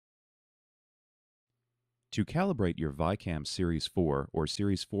To calibrate your VICAM Series 4 or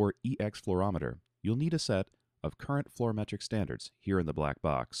Series 4 EX fluorometer, you'll need a set of current fluorometric standards here in the black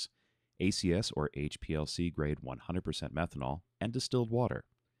box: ACS or HPLC grade 100% methanol and distilled water.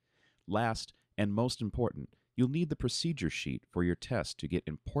 Last and most important, you'll need the procedure sheet for your test to get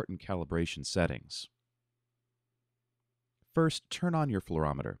important calibration settings. First, turn on your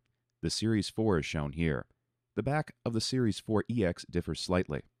fluorometer. The Series 4 is shown here. The back of the Series 4 EX differs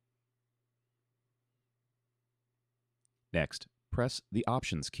slightly. Next, press the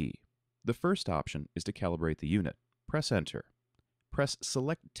Options key. The first option is to calibrate the unit. Press Enter. Press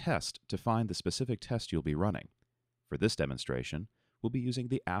Select Test to find the specific test you'll be running. For this demonstration, we'll be using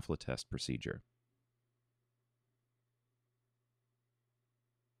the AFLA test procedure.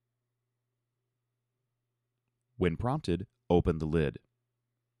 When prompted, open the lid.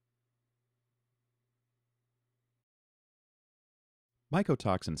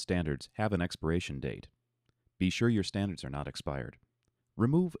 Mycotoxin standards have an expiration date. Be sure your standards are not expired.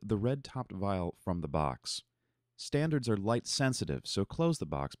 Remove the red-topped vial from the box. Standards are light sensitive, so close the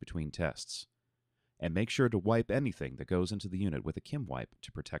box between tests. And make sure to wipe anything that goes into the unit with a Kim wipe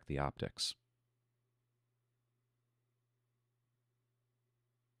to protect the optics.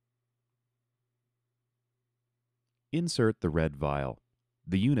 Insert the red vial.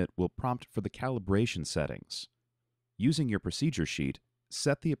 The unit will prompt for the calibration settings. Using your procedure sheet,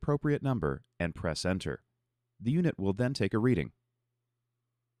 set the appropriate number and press Enter. The unit will then take a reading.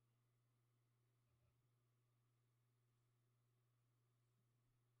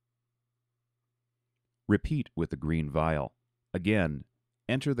 Repeat with the green vial. Again,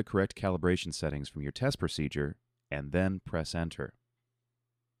 enter the correct calibration settings from your test procedure and then press Enter.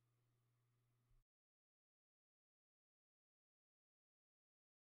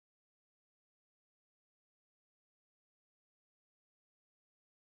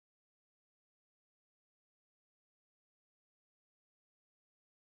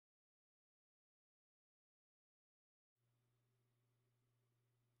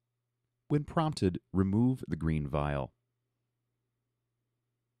 When prompted, remove the green vial.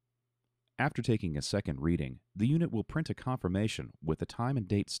 After taking a second reading, the unit will print a confirmation with the time and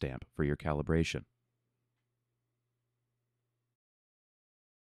date stamp for your calibration.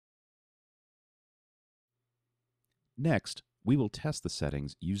 Next, we will test the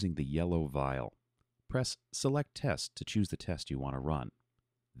settings using the yellow vial. Press Select Test to choose the test you want to run.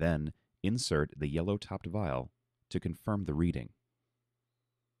 Then, insert the yellow-topped vial to confirm the reading.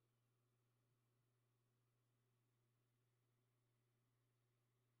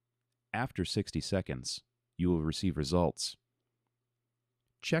 After 60 seconds, you will receive results.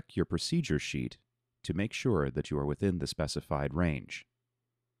 Check your procedure sheet to make sure that you are within the specified range.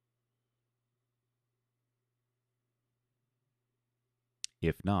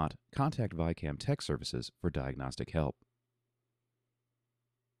 If not, contact VICAM Tech Services for diagnostic help.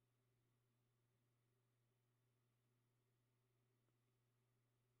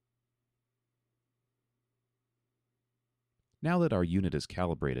 Now that our unit is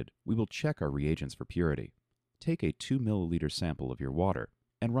calibrated, we will check our reagents for purity. Take a 2 milliliter sample of your water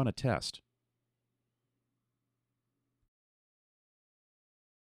and run a test.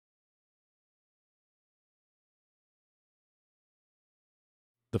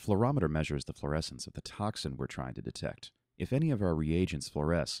 The fluorometer measures the fluorescence of the toxin we're trying to detect. If any of our reagents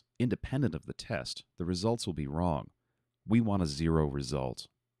fluoresce, independent of the test, the results will be wrong. We want a 0 result.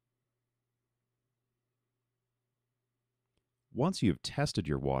 Once you have tested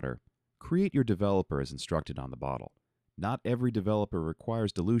your water, create your developer as instructed on the bottle. Not every developer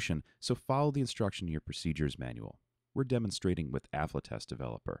requires dilution, so follow the instruction in your procedures manual. We're demonstrating with AFLA test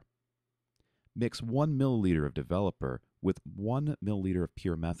developer. Mix 1 milliliter of developer with 1 milliliter of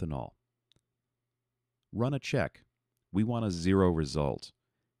pure methanol. Run a check. We want a 0 result.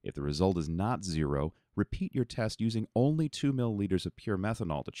 If the result is not 0, repeat your test using only 2 milliliters of pure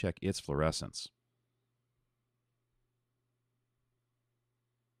methanol to check its fluorescence.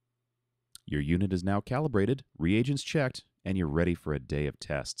 Your unit is now calibrated, reagents checked, and you're ready for a day of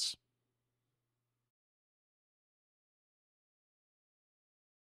tests.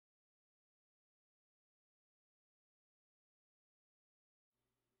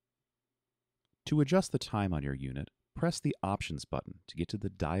 To adjust the time on your unit, press the Options button to get to the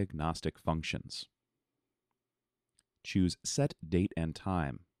diagnostic functions. Choose Set Date and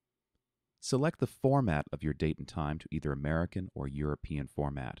Time. Select the format of your date and time to either American or European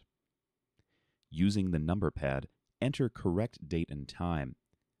format. Using the number pad, enter correct date and time.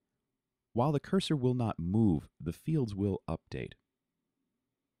 While the cursor will not move, the fields will update.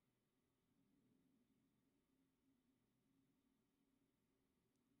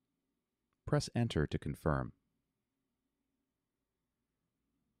 Press Enter to confirm.